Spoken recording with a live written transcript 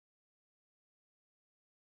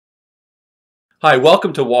Hi,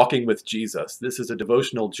 welcome to Walking with Jesus. This is a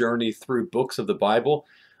devotional journey through books of the Bible,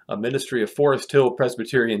 a ministry of Forest Hill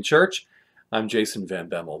Presbyterian Church. I'm Jason Van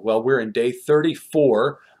Bemmel. Well, we're in day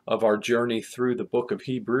 34 of our journey through the book of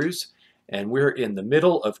Hebrews, and we're in the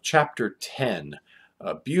middle of chapter 10.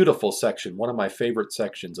 A beautiful section, one of my favorite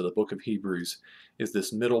sections of the book of Hebrews is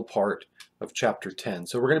this middle part of chapter 10.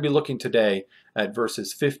 So we're going to be looking today at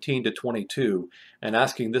verses 15 to 22 and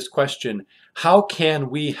asking this question: how can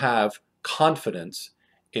we have confidence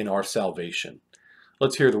in our salvation?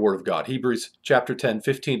 Let's hear the word of God. Hebrews chapter 10,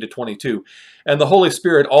 15 to 22. And the Holy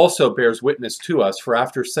Spirit also bears witness to us, for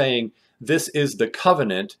after saying, "This is the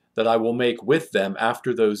covenant that I will make with them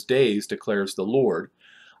after those days, declares the Lord.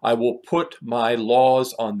 I will put my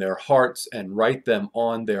laws on their hearts and write them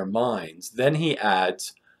on their minds." Then he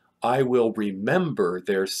adds, "I will remember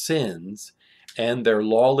their sins and their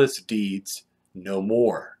lawless deeds no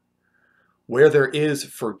more. Where there is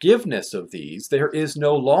forgiveness of these, there is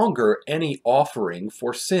no longer any offering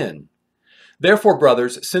for sin. Therefore,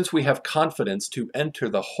 brothers, since we have confidence to enter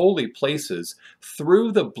the holy places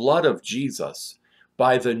through the blood of Jesus,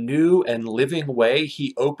 by the new and living way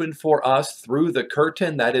he opened for us through the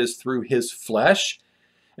curtain, that is, through his flesh,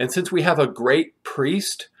 and since we have a great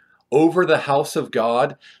priest over the house of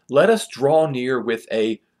God, let us draw near with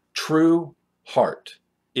a true heart,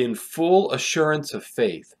 in full assurance of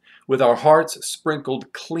faith, with our hearts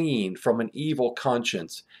sprinkled clean from an evil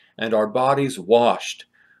conscience, and our bodies washed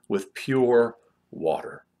with pure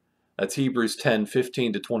water. That's Hebrews 10,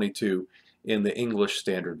 15 to 22 in the English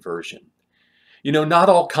Standard Version. You know, not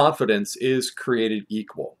all confidence is created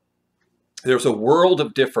equal. There's a world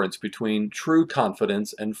of difference between true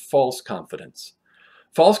confidence and false confidence.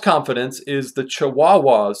 False confidence is the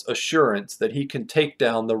Chihuahua's assurance that he can take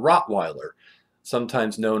down the Rottweiler,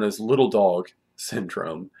 sometimes known as little dog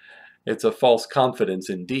syndrome. It's a false confidence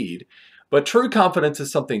indeed. But true confidence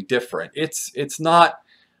is something different. It's not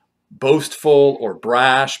boastful or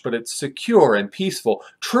brash, but it's secure and peaceful.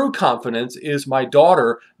 True confidence is my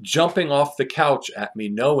daughter jumping off the couch at me,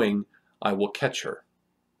 knowing I will catch her.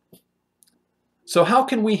 So how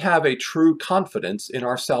can we have a true confidence in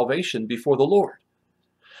our salvation before the Lord?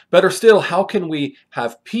 Better still, how can we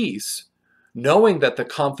have peace knowing that the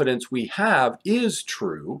confidence we have is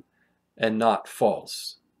true and not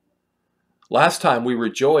false? Last time we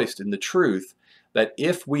rejoiced in the truth that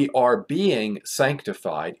if we are being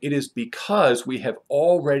sanctified, it is because we have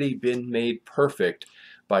already been made perfect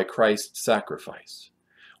by Christ's sacrifice.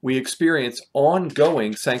 We experience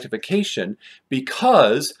ongoing sanctification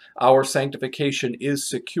because our sanctification is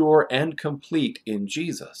secure and complete in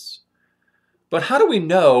Jesus. But how do we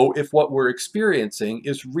know if what we're experiencing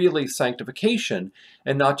is really sanctification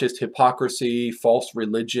and not just hypocrisy, false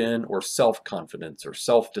religion, or self-confidence or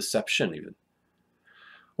self-deception even?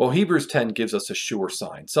 Well, Hebrews 10 gives us a sure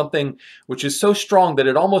sign, something which is so strong that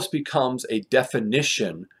it almost becomes a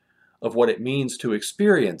definition of what it means to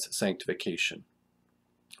experience sanctification.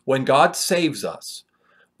 When God saves us,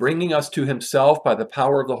 bringing us to himself by the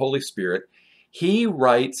power of the Holy Spirit, he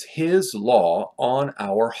writes his law on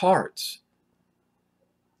our hearts.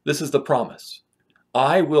 This is the promise.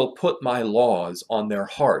 I will put my laws on their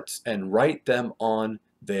hearts and write them on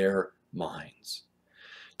their minds.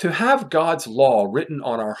 To have God's law written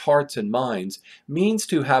on our hearts and minds means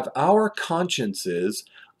to have our consciences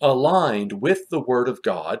aligned with the Word of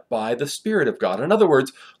God by the Spirit of God. In other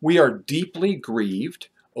words, we are deeply grieved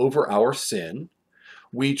over our sin,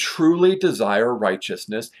 we truly desire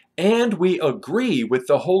righteousness, and we agree with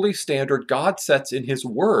the holy standard God sets in his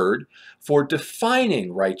Word for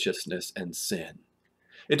defining righteousness and sin.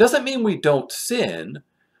 It doesn't mean we don't sin,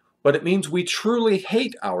 but it means we truly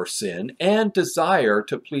hate our sin and desire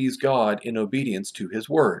to please God in obedience to his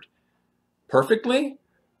word. Perfectly?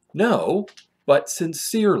 No, but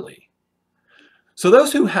sincerely. So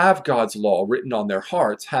those who have God's law written on their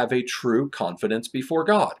hearts have a true confidence before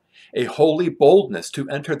God, a holy boldness to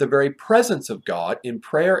enter the very presence of God in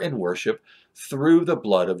prayer and worship through the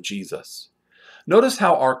blood of Jesus. Notice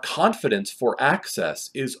how our confidence for access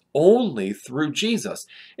is only through Jesus.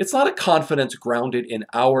 It's not a confidence grounded in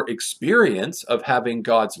our experience of having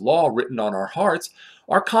God's law written on our hearts.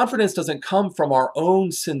 Our confidence doesn't come from our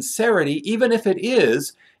own sincerity, even if it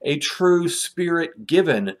is a true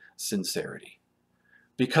Spirit-given sincerity.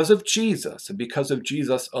 Because of Jesus and because of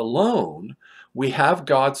Jesus alone, we have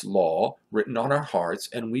God's law written on our hearts,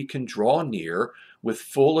 and we can draw near with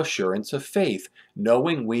full assurance of faith,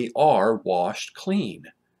 knowing we are washed clean.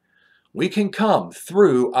 We can come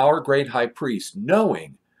through our great high priest,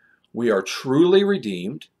 knowing we are truly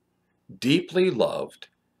redeemed, deeply loved,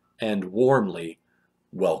 and warmly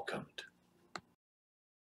welcomed.